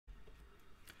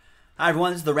Hi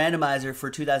everyone, this is the randomizer for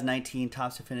 2019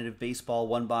 Topps Definitive Baseball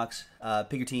 1-box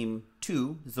Pick Your Team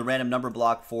 2. This is the random number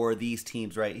block for these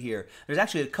teams right here. There's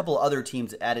actually a couple other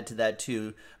teams added to that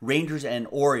too, Rangers and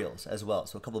Orioles as well.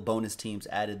 So a couple bonus teams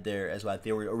added there as well.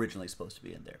 They were originally supposed to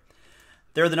be in there.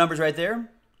 There are the numbers right there.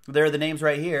 There are the names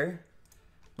right here.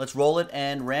 Let's roll it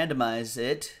and randomize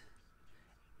it.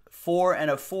 4 and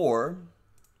a 4.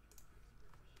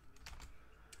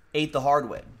 8 the hard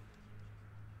way.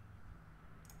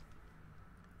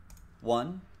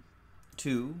 1,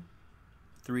 2,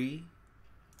 3,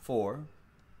 4,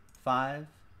 5,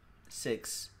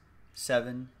 6,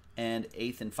 7, and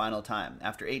 8th and final time.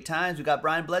 After 8 times, we got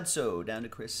Brian Bledsoe down to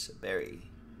Chris Berry.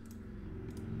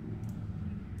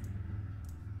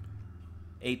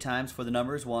 8 times for the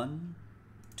numbers. 1,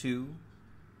 2,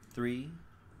 3,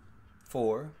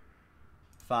 4,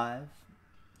 5,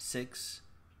 6,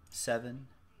 7,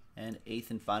 and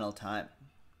 8th and final time.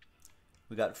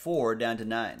 We got 4 down to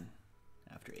 9.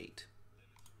 After 8.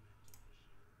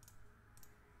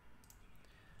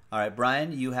 All right,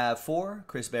 Brian, you have 4.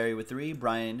 Chris Berry with 3.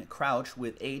 Brian Crouch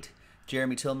with 8.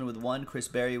 Jeremy Tillman with 1. Chris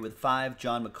Berry with 5.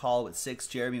 John McCall with 6.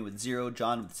 Jeremy with 0.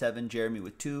 John with 7. Jeremy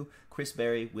with 2. Chris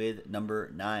Berry with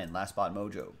number 9. Last spot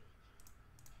mojo.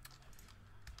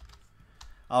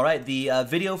 All right, the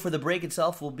video for the break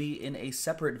itself will be in a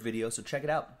separate video, so check it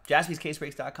out.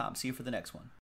 JaspysCaseBreaks.com. See you for the next one.